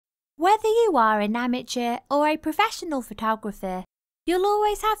Whether you are an amateur or a professional photographer, you'll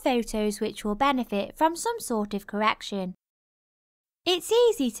always have photos which will benefit from some sort of correction. It's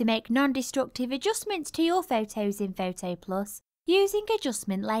easy to make non-destructive adjustments to your photos in PhotoPlus using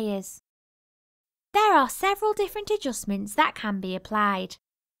adjustment layers. There are several different adjustments that can be applied.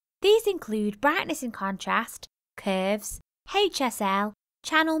 These include brightness and contrast, curves, HSL,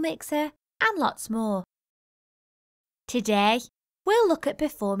 channel mixer, and lots more. Today, we'll look at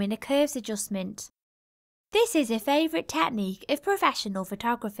performing a curves adjustment. This is a favourite technique of professional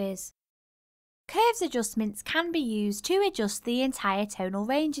photographers. Curves adjustments can be used to adjust the entire tonal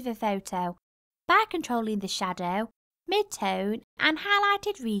range of a photo by controlling the shadow, mid-tone and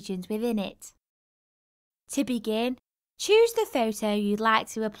highlighted regions within it. To begin, choose the photo you'd like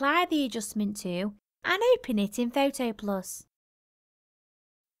to apply the adjustment to and open it in PhotoPlus.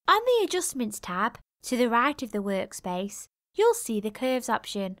 On the Adjustments tab, to the right of the workspace, you'll see the Curves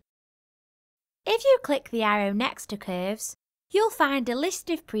option. If you click the arrow next to Curves, you'll find a list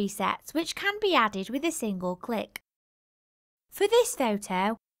of presets which can be added with a single click. For this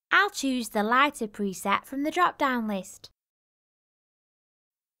photo, I'll choose the lighter preset from the drop-down list.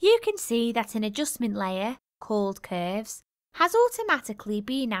 You can see that an adjustment layer, called Curves, has automatically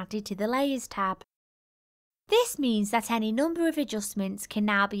been added to the Layers tab. This means that any number of adjustments can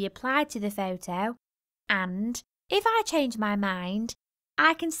now be applied to the photo, and, if I change my mind,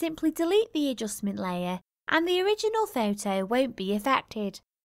 I can simply delete the adjustment layer and the original photo won't be affected.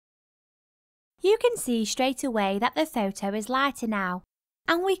 You can see straight away that the photo is lighter now,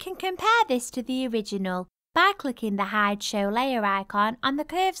 and we can compare this to the original by clicking the Hide Show Layer icon on the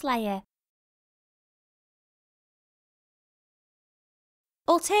Curves layer.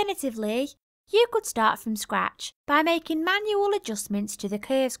 Alternatively, you could start from scratch by making manual adjustments to the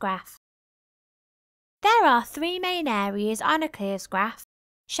Curves graph. There are three main areas on a Curves graph: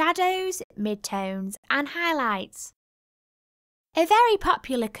 shadows, midtones and highlights. A very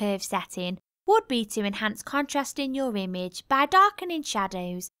popular curve setting would be to enhance contrast in your image by darkening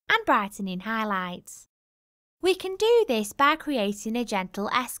shadows and brightening highlights. We can do this by creating a gentle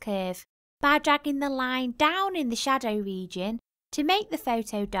S-curve, by dragging the line down in the shadow region to make the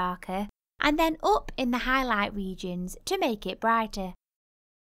photo darker and then up in the highlight regions to make it brighter.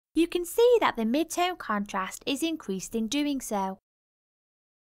 You can see that the mid-tone contrast is increased in doing so.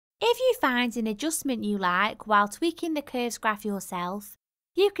 If you find an adjustment you like while tweaking the curves graph yourself,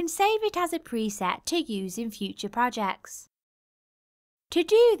 you can save it as a preset to use in future projects. To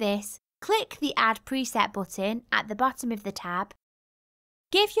do this, click the Add Preset button at the bottom of the tab,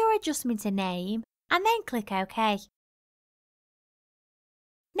 give your adjustment a name and then click OK.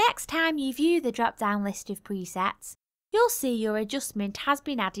 Next time you view the drop-down list of presets, you'll see your adjustment has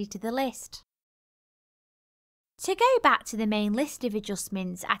been added to the list. To go back to the main list of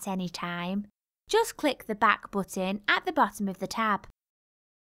adjustments at any time, just click the Back button at the bottom of the tab.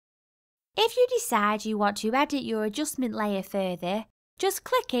 If you decide you want to edit your adjustment layer further, just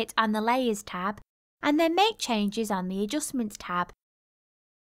click it on the Layers tab and then make changes on the Adjustments tab.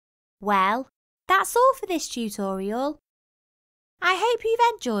 Well, that's all for this tutorial. I hope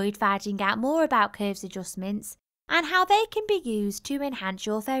you've enjoyed finding out more about curves adjustments and how they can be used to enhance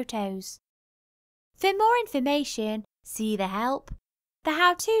your photos. For more information, see the Help, the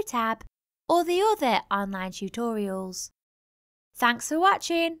How To tab, or the other online tutorials. Thanks for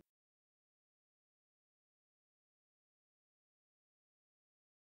watching!